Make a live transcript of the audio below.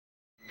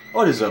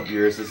What is up,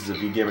 viewers? This is a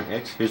VGamer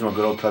X. Here's my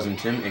good old cousin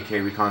Tim,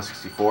 aka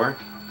Recon64.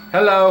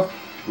 Hello.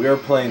 We are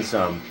playing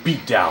some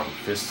Beatdown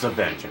Fists of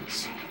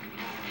Vengeance.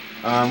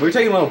 We're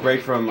taking a little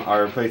break from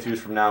our playthroughs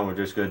from now, and we're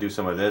just going to do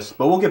some of this,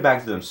 but we'll get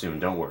back to them soon,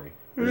 don't worry.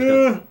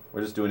 We're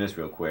just doing this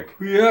real quick.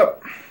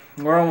 Yep.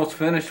 We're almost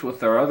finished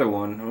with our other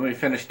one. We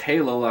finished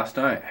Halo last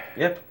night.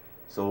 Yep.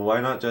 So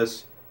why not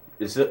just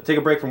take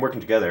a break from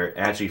working together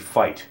and actually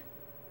fight?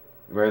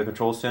 You ready the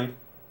controls, Tim?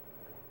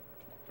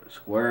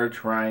 Square,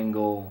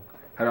 triangle.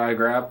 How do I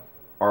grab?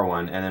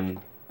 R1, and then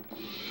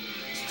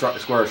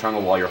square or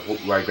triangle while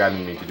you're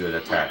grabbing me to do an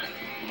attack.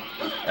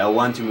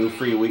 L1 to move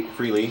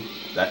freely.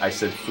 That I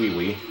said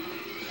freely.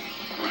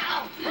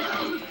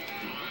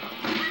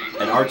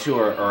 And R2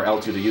 or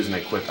L2 to use an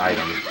equipped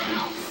item.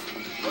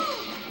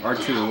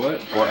 R2 what?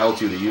 Or L2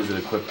 to use an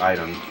equipped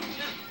item.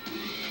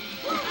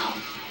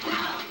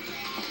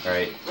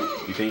 Alright.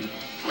 You think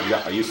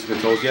are you used to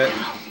controls yet?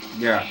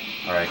 Yeah.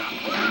 Alright.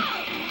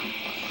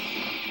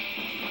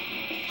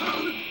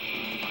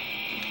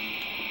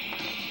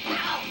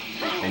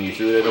 And you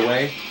threw it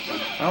away?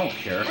 I don't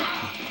care.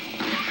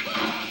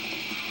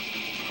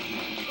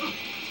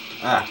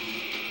 Ah.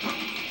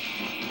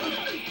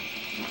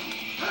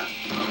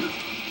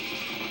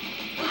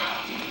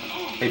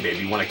 Hey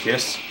baby, want a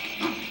kiss?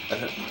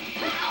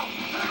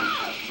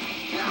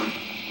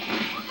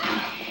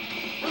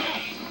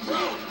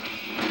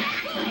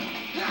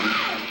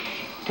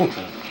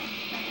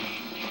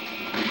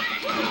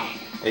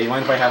 Hey, you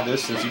mind if I have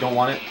this since you don't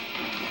want it?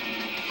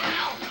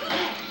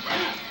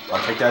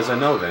 I'll take that as a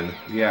no then.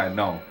 Yeah,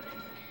 no.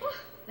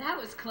 That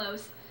was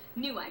close.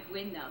 Knew I'd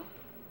win though.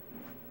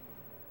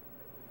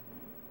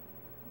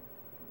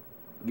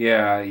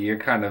 Yeah, you're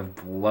kind of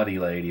bloody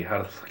lady.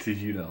 How the fuck did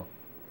you know?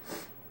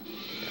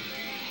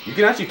 You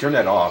can actually turn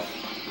that off.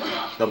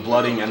 The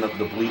blooding and the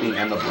bleeding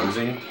and the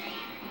bruising.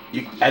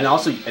 And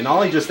not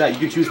only just that, you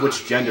can choose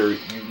which gender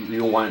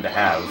you want it to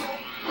have.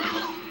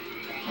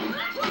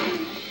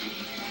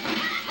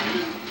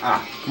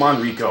 Ah, come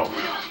on, Rico.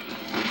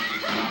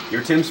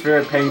 You're Tim's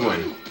favorite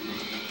penguin.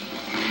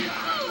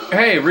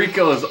 Hey,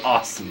 Rico is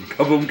awesome.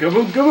 Kaboom,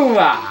 kaboom, kaboom!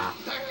 Ah.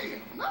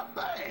 Not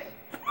bad.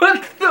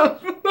 What the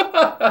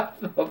fuck?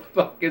 The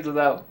fuck is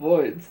that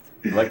voice?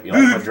 You like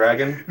my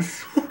dragon?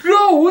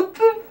 No, what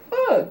the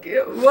fuck?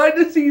 Why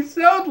does he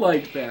sound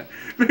like that?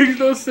 Makes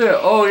no sense.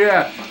 Oh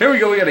yeah, here we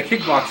go. We got a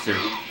kickboxer.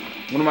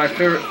 One of my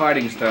favorite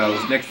fighting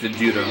styles, next to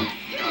judo.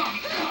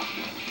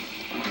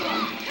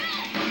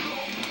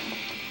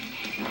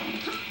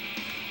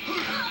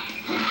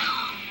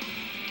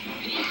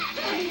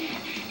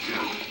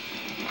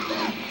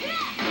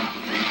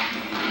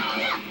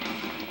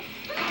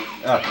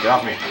 Get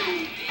off me.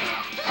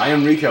 I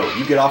am Rico.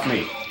 You get off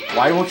me.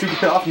 Why won't you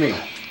get off me?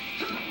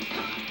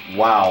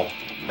 Wow.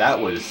 That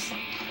was...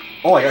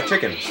 Oh, I got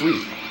chicken.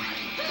 Sweet.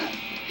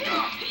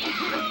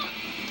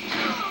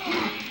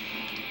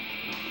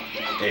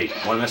 Hey,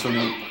 wanna mess with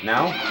me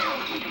now?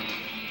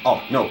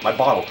 Oh, no, my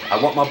bottle.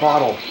 I want my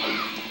bottle.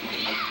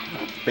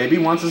 Baby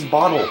wants his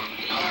bottle.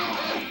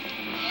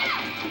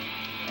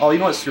 Oh, you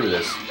know what? Screw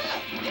this.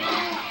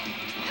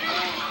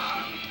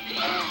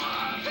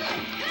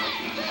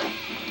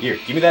 Here,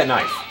 give me that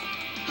knife.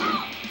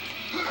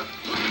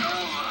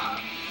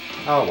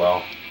 Oh,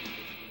 well.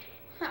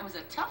 That was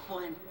a tough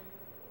one.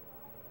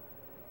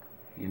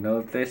 You know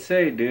what they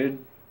say, dude.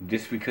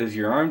 Just because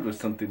you're armed with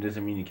something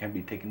doesn't mean you can't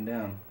be taken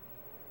down.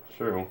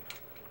 True.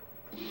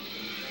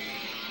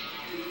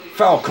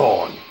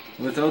 Falcon!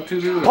 What's L2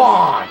 do?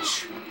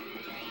 Punch!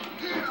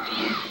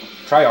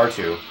 Try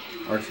R2.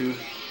 R2?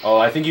 Oh,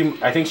 I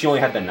think she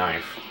only had the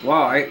knife.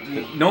 Wow,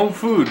 no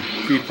food,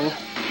 people.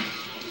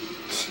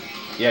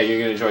 Yeah, you're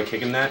gonna enjoy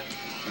kicking that?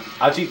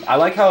 Actually, I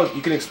like how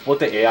you can exploit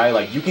the AI,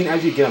 like, you can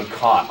actually get them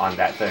caught on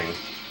that thing.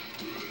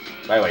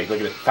 By the way, look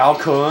at it.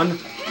 Falcon!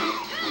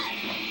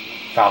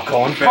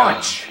 Falcon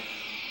punch!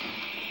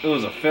 It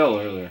was a fail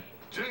earlier.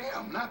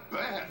 Damn, not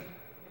bad.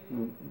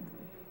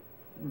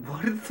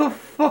 What the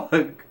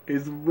fuck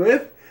is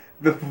with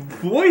the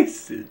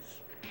voices?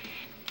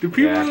 Do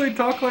people really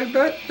talk like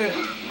that?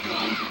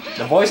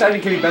 The voice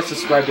acting can be best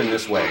described in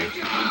this way.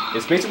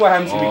 It's basically what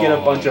happens if you get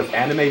a bunch of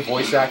anime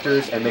voice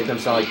actors and make them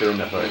sound like they're in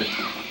the hood.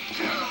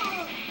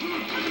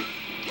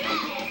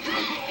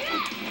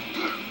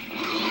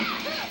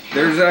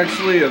 There's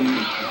actually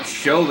a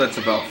show that's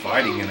about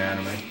fighting in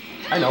anime.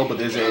 I know,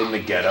 but is it in the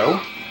ghetto?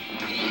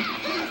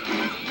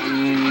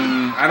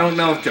 I don't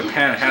know if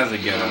Japan has a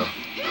ghetto.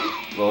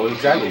 Well,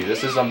 exactly.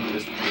 This is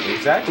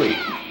exactly.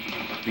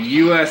 The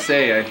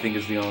USA, I think,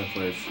 is the only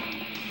place.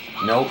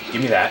 Nope.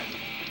 Give me that.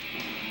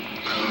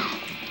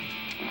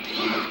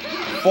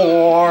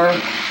 4.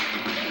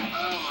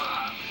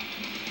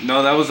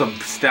 No, that was a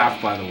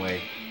staff, by the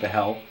way. The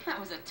hell? That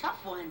was a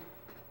tough one.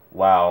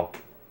 Wow.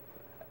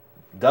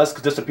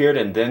 Dusk disappeared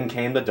and then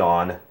came the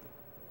dawn.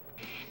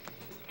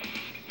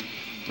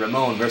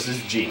 Ramon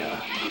versus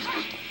Gina.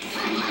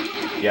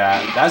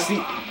 Yeah, that's the...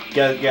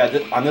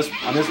 on this,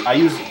 I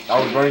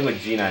was running with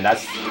Gina, and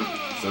that's...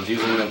 So I was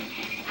using the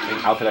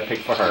outfit I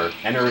picked for her.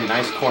 And her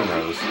nice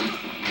cornrows.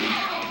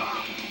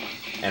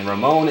 And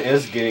Ramon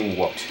is getting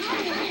whooped.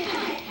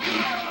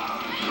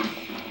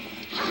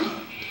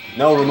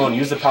 No, Ramon,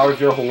 use the power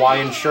of your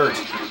Hawaiian shirt.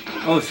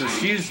 Oh, so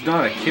she's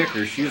not a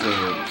kicker, she's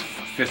a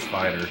fist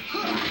fighter.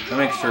 That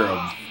makes her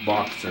a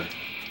boxer.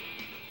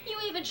 You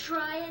even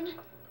trying?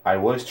 I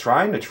was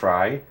trying to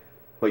try,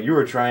 but you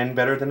were trying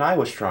better than I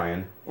was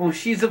trying. Oh,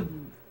 she's a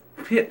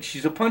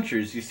puncher.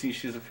 You see,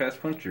 she's a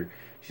fast puncher.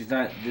 She's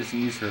not doesn't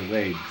use her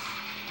legs.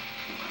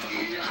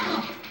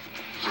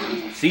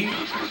 See,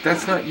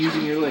 that's not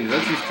using your legs.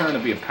 That's just trying to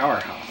be a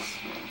powerhouse.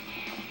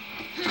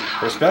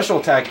 Her special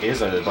attack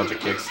is a bunch of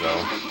kicks,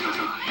 though.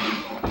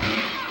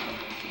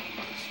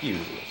 Excuse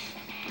us.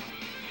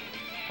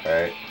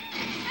 Alright.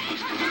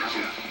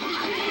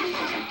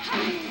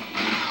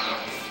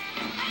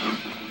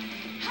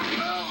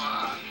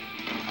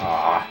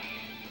 Ah.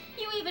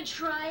 You even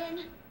trying?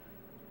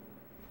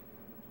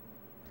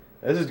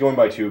 This is going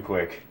by too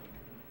quick.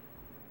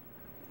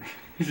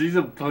 She's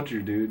a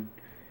puncher, dude.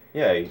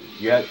 Yeah,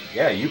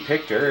 you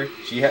picked her.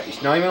 She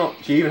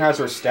even has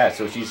her stats,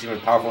 so she's even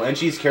powerful, and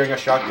she's carrying a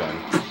shotgun.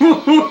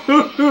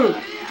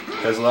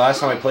 Because the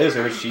last time I played as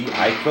her,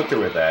 I equipped her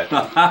with that.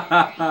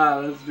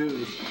 Let's do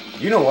this.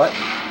 You know what?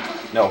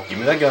 No, give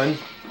me that gun.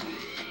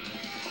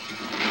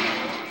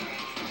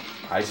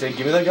 I say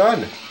give me that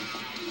gun.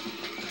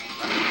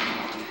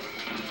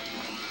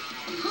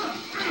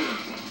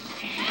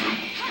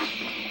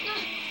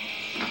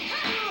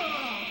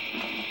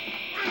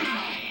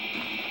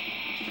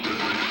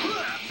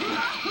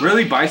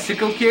 Really,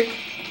 bicycle kick?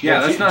 Yeah,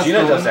 that's not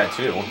Gina stolen. does that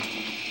too.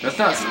 That's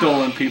not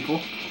stolen,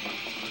 people.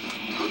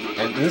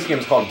 And this game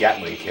is called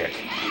Gatling Kick.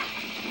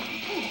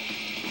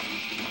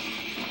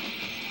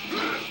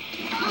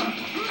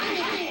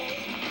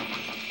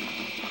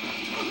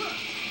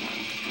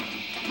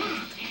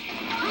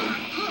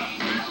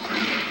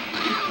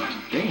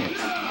 Dang it.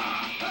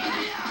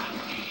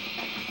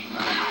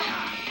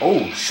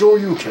 Oh, sure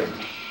you can.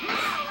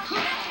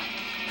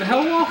 The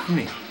hell off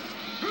me.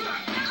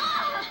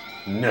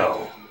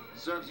 No.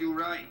 Serves you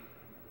right.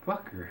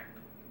 Fucker.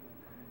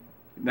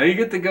 Now you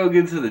get to go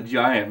get to the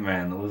giant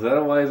man. Was that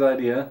a wise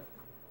idea?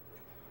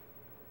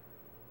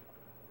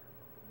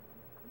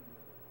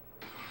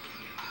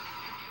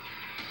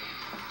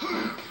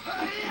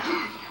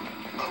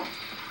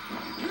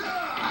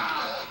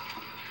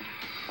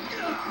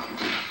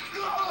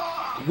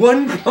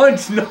 One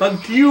punch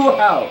knocked you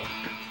out.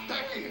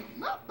 Damn,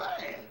 not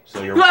bad.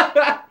 So you're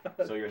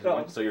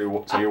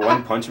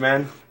one punch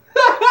man.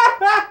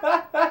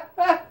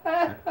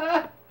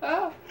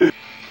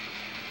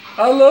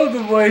 I love the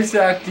voice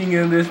acting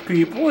in this,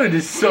 people. It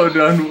is so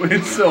done.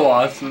 It's so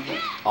awesome.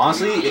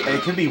 Honestly,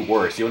 it could be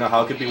worse. You know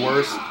how it could be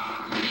worse?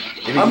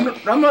 I'm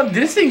not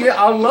dissing it.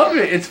 I love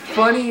it. It's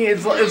funny.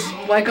 It's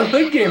like a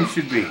hood game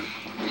should be.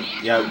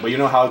 Yeah, but you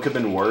know how it could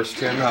have been worse,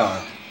 Tim?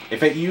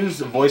 If it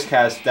used voice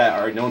casts that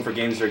are known for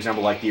games, for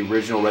example, like the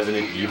original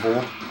Resident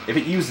Evil, if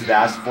it used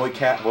that voice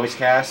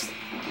cast,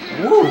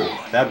 woo,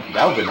 that would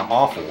have been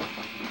awful.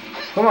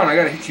 Come on, I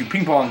gotta hit you.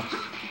 Ping pong.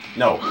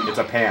 No, it's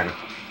a pan.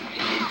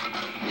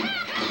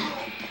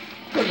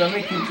 Does that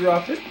make you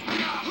drop it?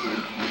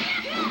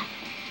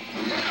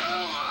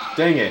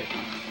 Dang it.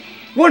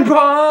 One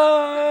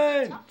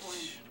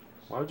punch!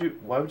 Why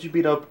would you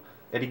beat up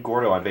Eddie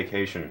Gordo on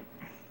vacation?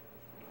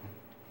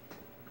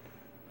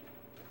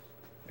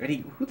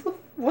 Eddie, who the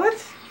what?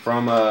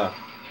 From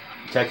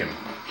Tekken.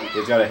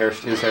 He's got his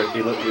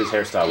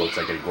hairstyle looks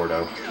like Eddie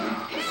Gordo.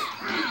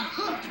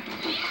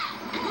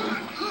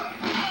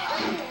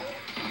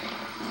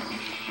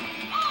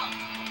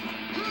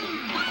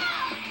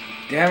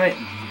 Damn it.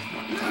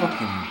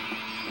 Fucking.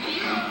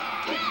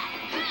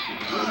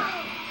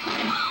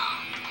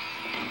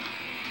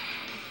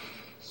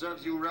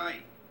 Serves you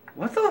right.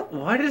 What the?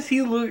 Why does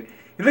he look?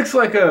 He looks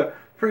like a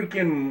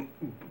freaking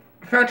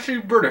fancy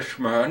British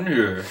man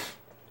here.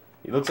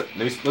 He looks like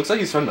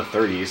he's from the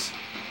 30s.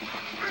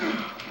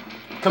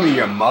 Come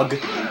here, you mug.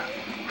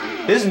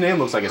 His name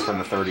looks like it's from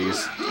the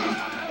 30s.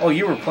 Oh,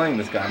 you were playing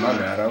this guy. My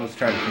bad. I was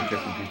trying to pick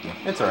different people.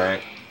 It's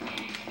alright.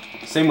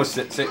 Same with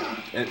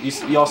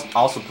you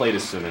also played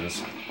as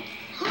Simmons.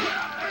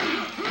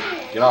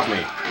 Get off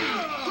me.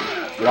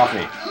 Get off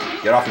me.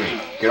 Get off me.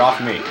 Get off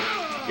me.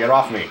 Get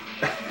off me.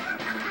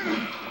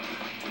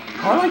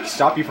 How do I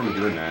stop you from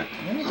doing that?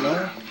 I don't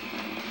know.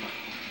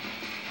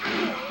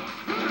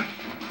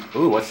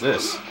 Ooh, what's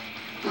this?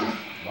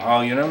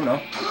 Wow, you never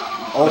know.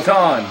 Oh,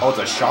 Baton. Oh, it's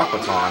a shock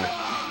baton.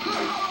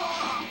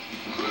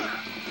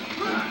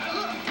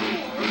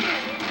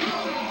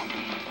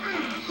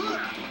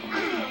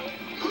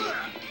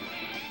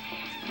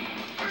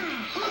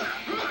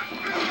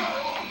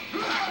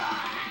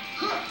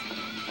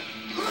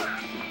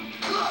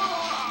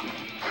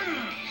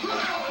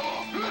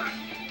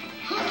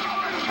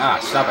 Ah,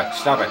 stop it,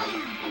 stop it.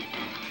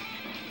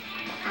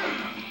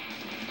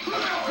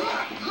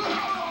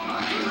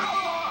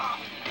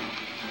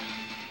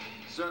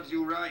 Serves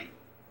you right.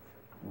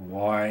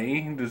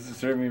 Why does it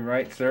serve me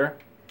right, sir?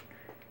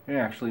 You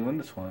actually win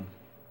this one.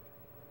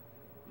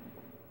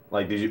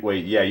 Like, did you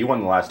wait? Yeah, you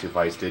won the last two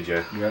fights, did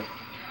you? Yep.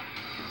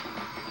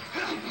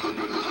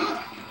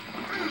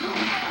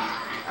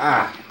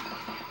 Ah.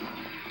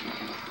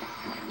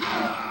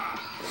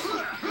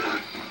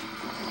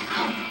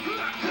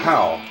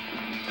 How?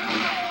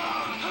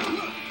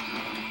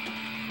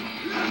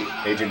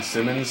 Agent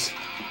Simmons?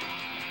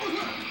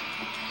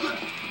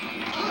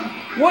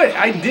 What?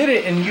 I did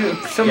it and you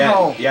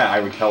somehow... Yeah, I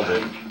repelled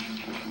it.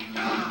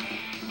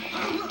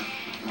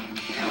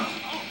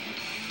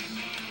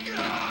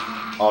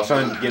 Oh, I was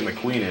trying to get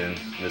McQueen in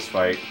this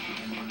fight.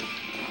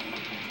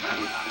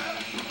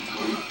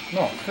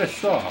 No,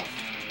 fist off.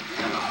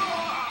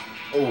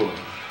 Oh.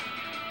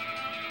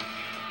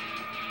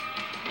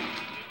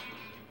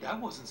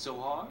 That wasn't so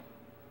hard.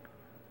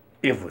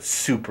 It was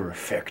super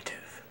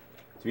effective.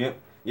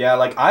 Yeah,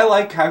 like, I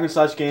like hack and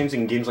slash games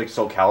and games like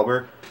Soul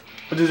Calibur,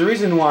 but there's a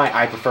reason why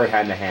I prefer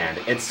hand-to-hand.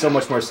 It's so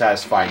much more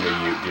satisfying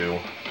than you do.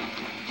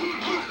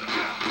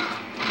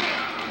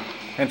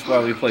 Hence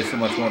why we play so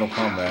much Mortal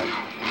Kombat.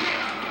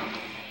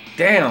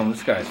 Damn,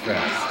 this guy's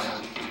fast.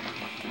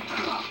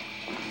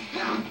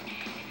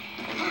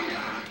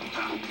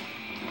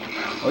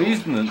 Oh,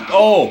 he's in the...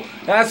 Oh,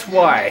 that's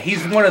why.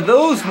 He's one of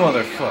those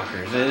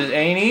motherfuckers,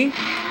 ain't he?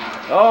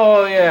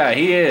 Oh, yeah,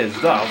 he is.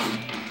 Duff.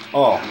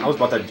 Oh, I was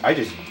about to... I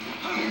just...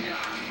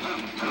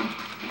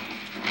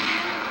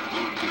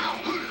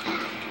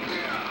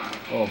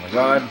 Oh, my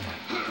God.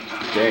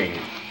 Dang.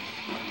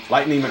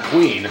 Lightning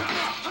McQueen.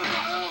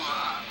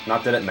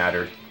 Not that it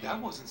mattered.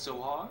 That wasn't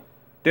so hard.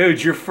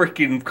 Dude, you're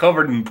freaking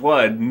covered in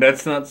blood, and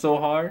that's not so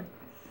hard?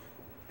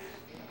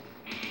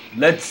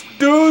 Let's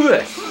do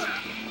this!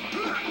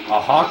 A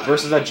hawk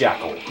versus a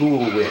jackal. Who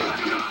will win?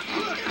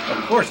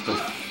 Of course the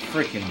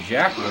freaking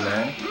jackal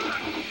then.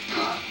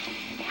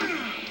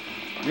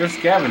 You're a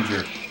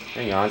scavenger.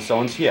 Hang on,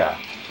 someone's here.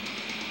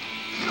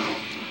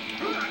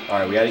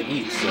 Alright, we gotta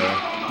eat, so...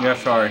 Yeah,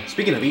 sorry.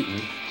 Speaking of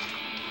eating...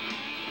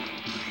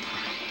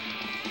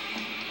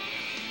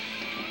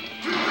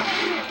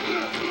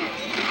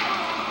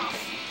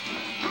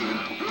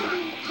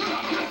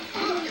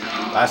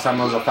 Last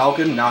time I was a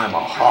falcon, now I'm a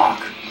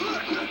hawk.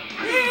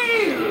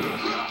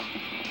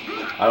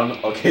 I don't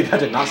know. Okay, that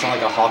did not sound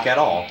like a hawk at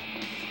all.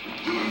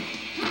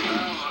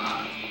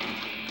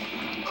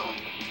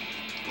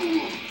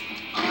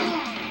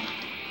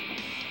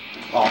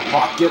 Oh,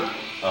 hawk, get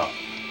up.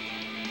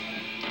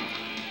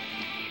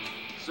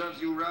 Serves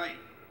you right.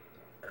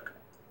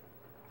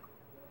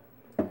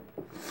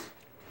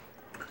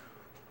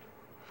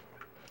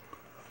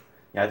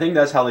 Yeah, I think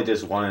that's how they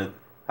just wanted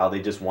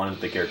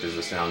the characters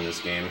to sound in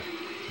this game.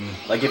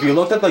 Like if you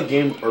looked at the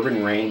game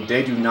Urban Reign,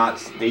 they do not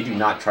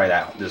try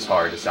that this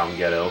hard to sound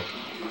ghetto.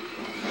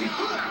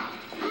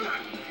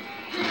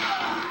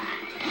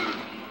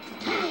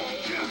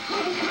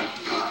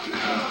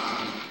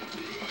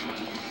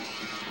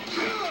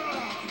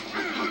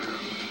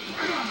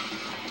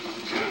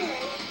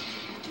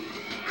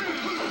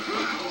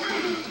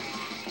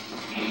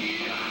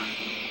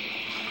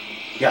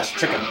 Yes,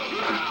 chicken.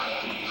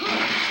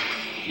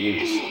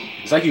 Jeez.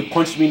 It's like you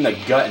punched me in the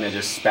gut and it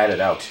just spat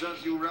it out.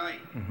 Serves you right.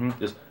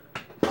 Just...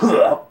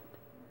 That'd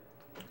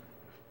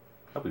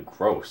be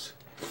gross.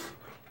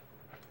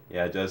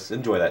 Yeah, just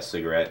enjoy that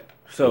cigarette.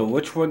 So,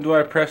 which one do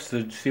I press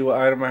to see what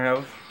item I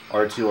have?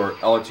 R2 or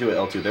L2 or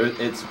L2.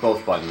 It's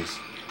both buttons.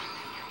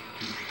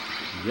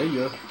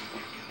 Yeah.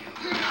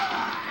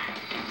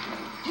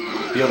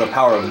 Feel the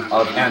power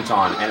of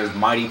Anton and his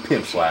mighty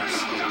pimp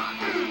slaps.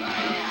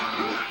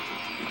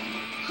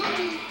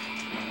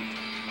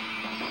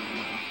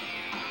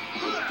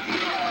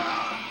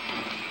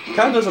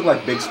 Kind of does look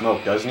like Big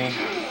Smoke, doesn't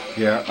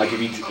he? Yeah. Like if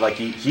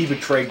he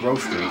betrayed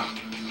Grove Street.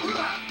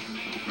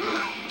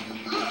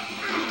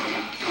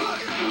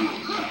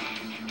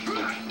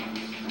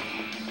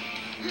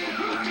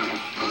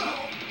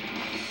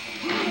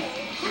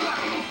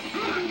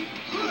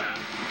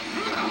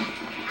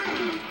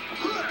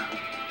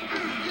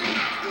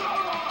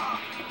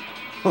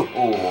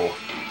 Oh.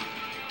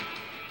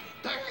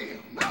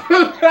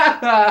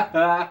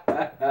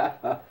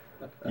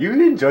 You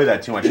enjoy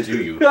that too much,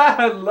 do you?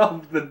 I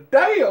love the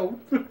damn.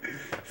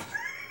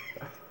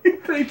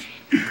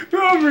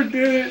 Whoever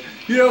did it,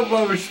 you have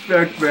my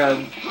respect,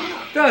 man.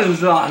 That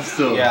is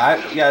awesome. Yeah,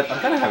 I'm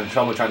kind of having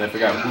trouble trying to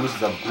figure out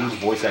who's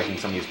voice acting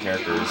some of these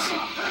characters.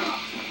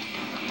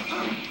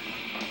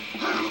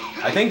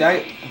 I think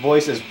that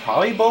voice is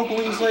probably Bo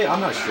Billingsley.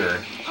 I'm not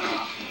sure.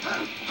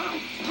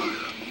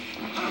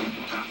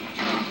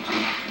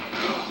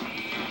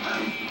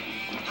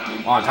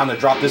 On, time to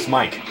drop this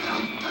mic.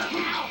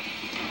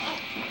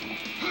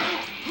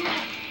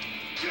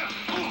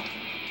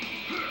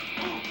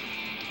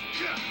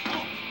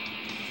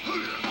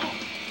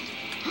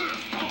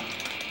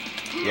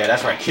 Yeah,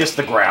 that's right. Kiss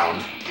the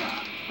ground.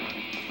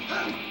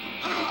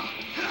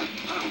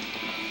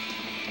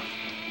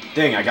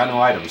 Dang, I got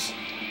no items.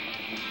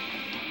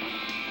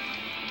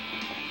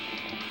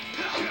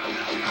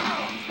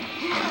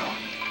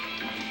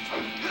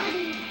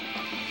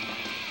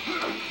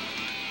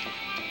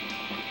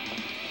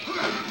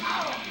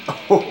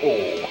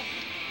 Oh,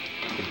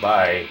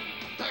 goodbye.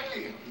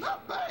 Damn,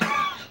 not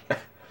bad.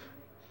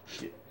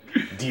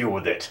 Deal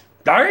with it.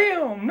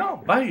 Damn,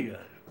 not bad.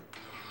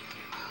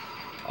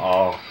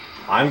 Oh,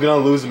 I'm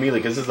gonna lose immediately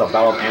because this is a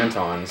battle of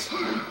Antons.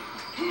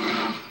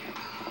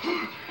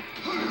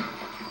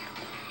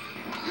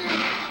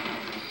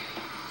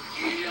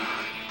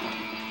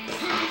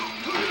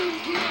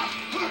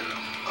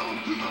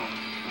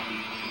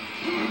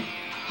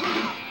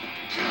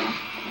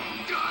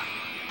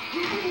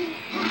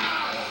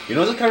 You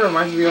know what this kind of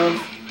reminds me of?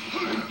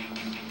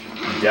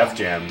 Def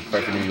Jam,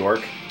 right from New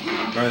York.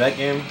 Remember that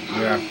game?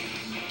 Yeah.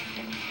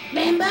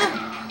 Remember?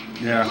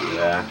 Yeah.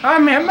 Yeah. I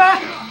remember.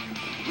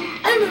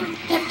 I remember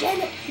Def Jam.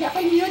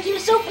 Nothing you do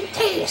so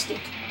fantastic.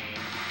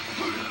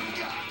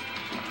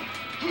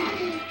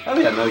 That'll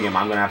be another game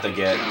I'm gonna have to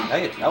get.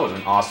 That was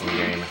an awesome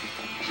game.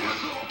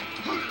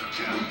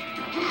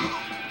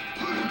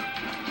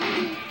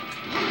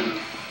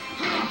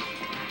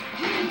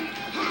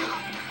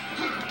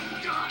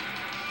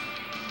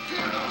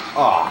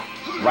 Ah,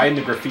 oh, right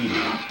into graffiti.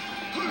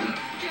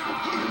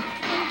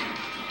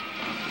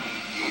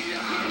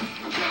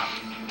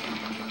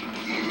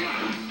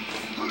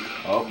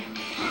 Oh.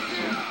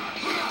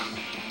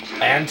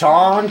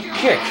 Anton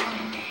kick.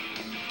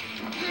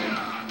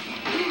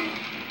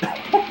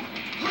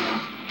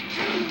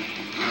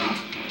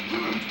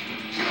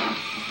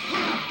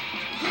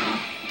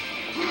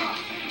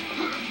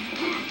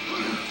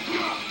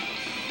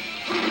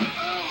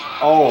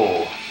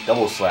 Oh,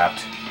 double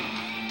slapped.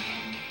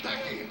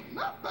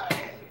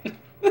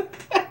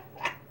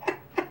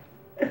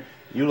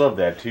 You love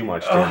that too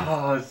much, Tim.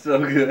 Oh, it's so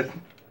good.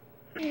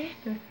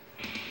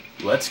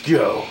 Let's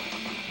go.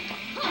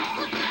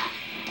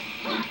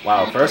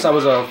 Wow, first I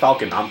was a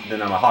falcon,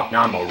 then I'm a hawk,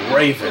 now I'm a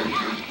raven.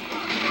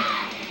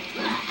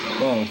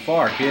 Going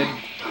far, kid.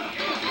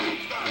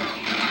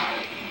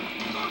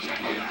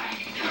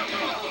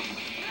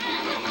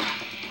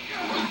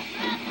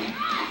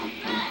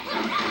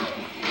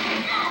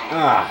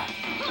 Ah.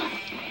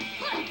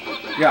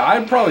 Yeah,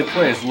 I'd probably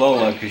play as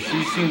Lola because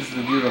she seems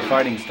to do the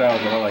fighting style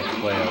that I like to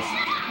play as.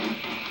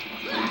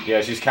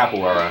 Yeah, she's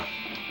capoeira.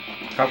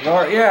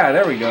 Capoeira? Yeah,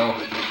 there we go.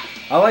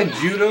 I like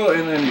judo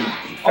and then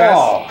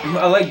fast. Oh.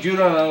 I like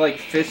judo and I like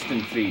fist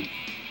and feet.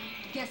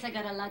 Guess I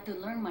got a lot to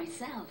learn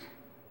myself.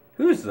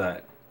 Who's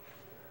that?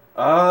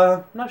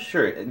 Not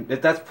sure.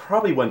 That's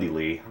probably Wendy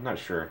Lee. I'm not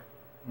sure.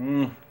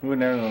 Who would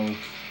never know?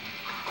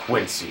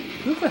 Quincy.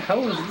 Who the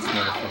hell is this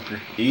motherfucker?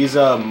 He's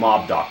a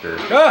mob doctor.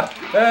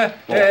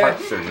 Heart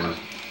surgeon.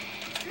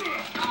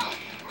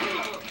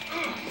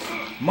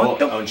 Oh,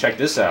 and check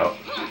this out.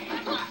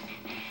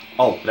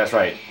 Oh, that's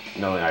right.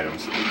 No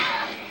items.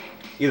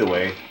 Either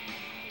way.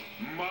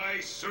 My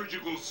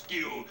surgical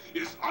skill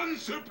is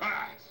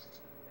unsurpassed.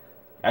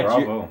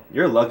 Actually,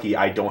 you're lucky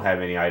I don't have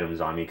any items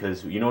on me,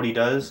 because you know what he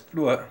does?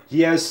 What?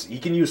 He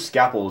can use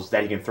scalpels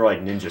that he can throw like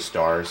ninja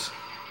stars.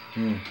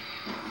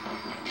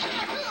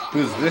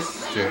 Who's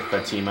this chick?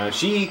 Fatima.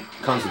 She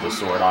comes with a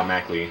sword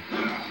automatically.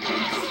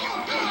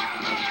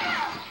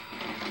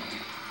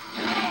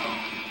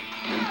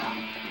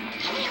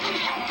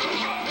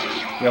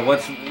 Yeah,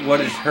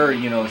 what is her,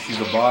 you know, she's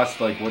a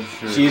boss, like what's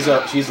her... She's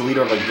the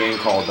leader of a gang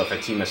called the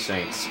Fatima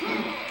Saints.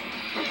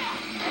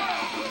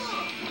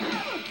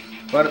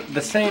 But the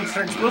Saints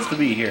aren't supposed to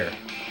be here.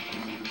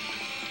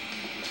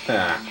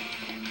 God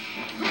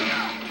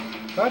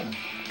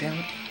damn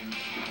it.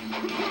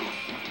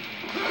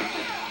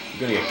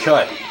 You're gonna get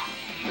cut.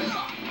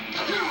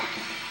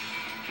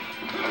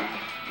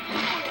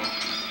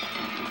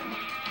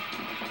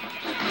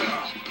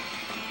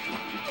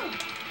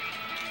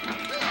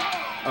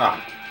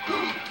 Ah.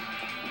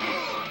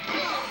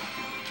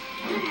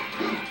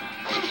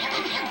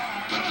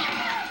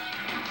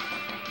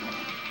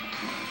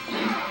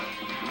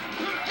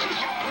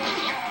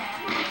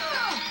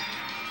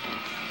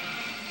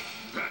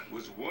 That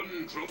was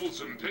one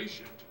troublesome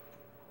patient.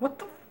 What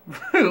the...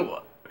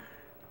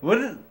 What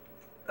is...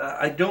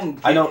 I don't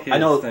get I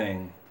know.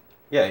 thing.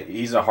 Yeah,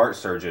 he's a heart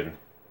surgeon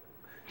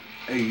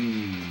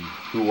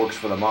who works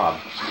for the mob.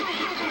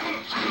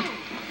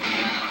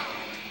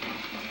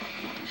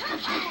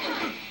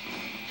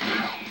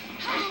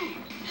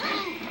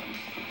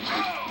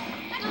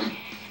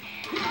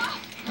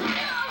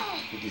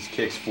 These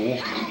kicks, fool.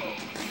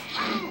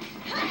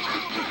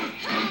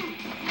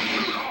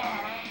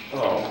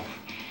 Oh.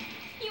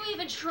 You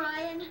even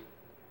trying?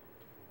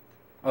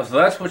 Oh, so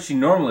that's what she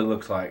normally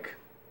looks like.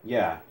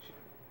 Yeah.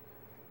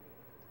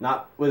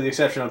 Not with the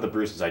exception of the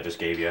bruises I just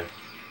gave you.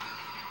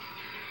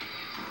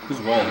 Who's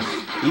Wallace?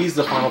 He's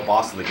the final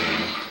boss of the game.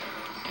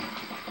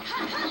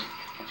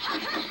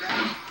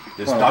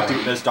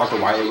 This Dr.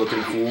 Wily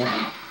looking fool.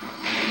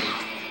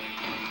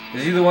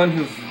 Is he the one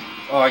who's...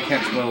 Oh, I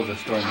can't spoil the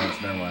story notes,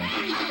 never mind.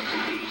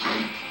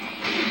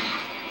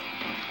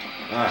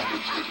 Ah.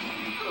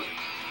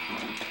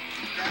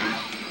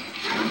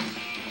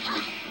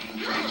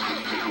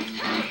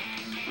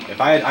 If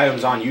I had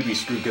items on, you'd be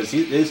screwed because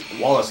his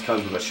Wallace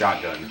comes with a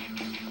shotgun.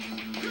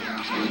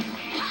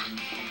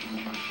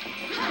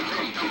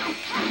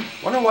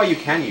 Wonder why you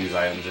can use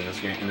items in this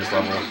game, in this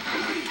level.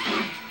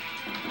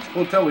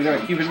 Hotel, we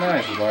gotta keep it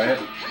nice, Wyatt.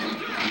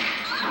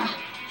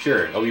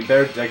 Sure, it'll be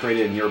better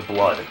decorated in your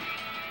blood.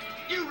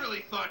 You really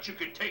really thought you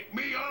could take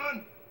me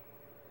on?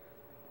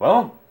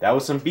 Well, that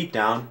was some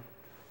beatdown.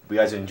 If you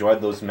guys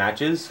enjoyed those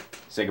matches,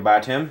 say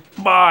goodbye to him.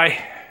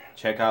 Bye.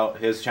 Check out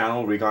his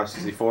channel,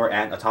 Recon64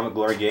 and Atomic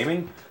Glory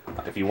Gaming.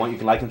 If you want, you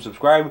can like and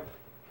subscribe.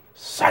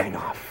 Signing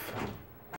off.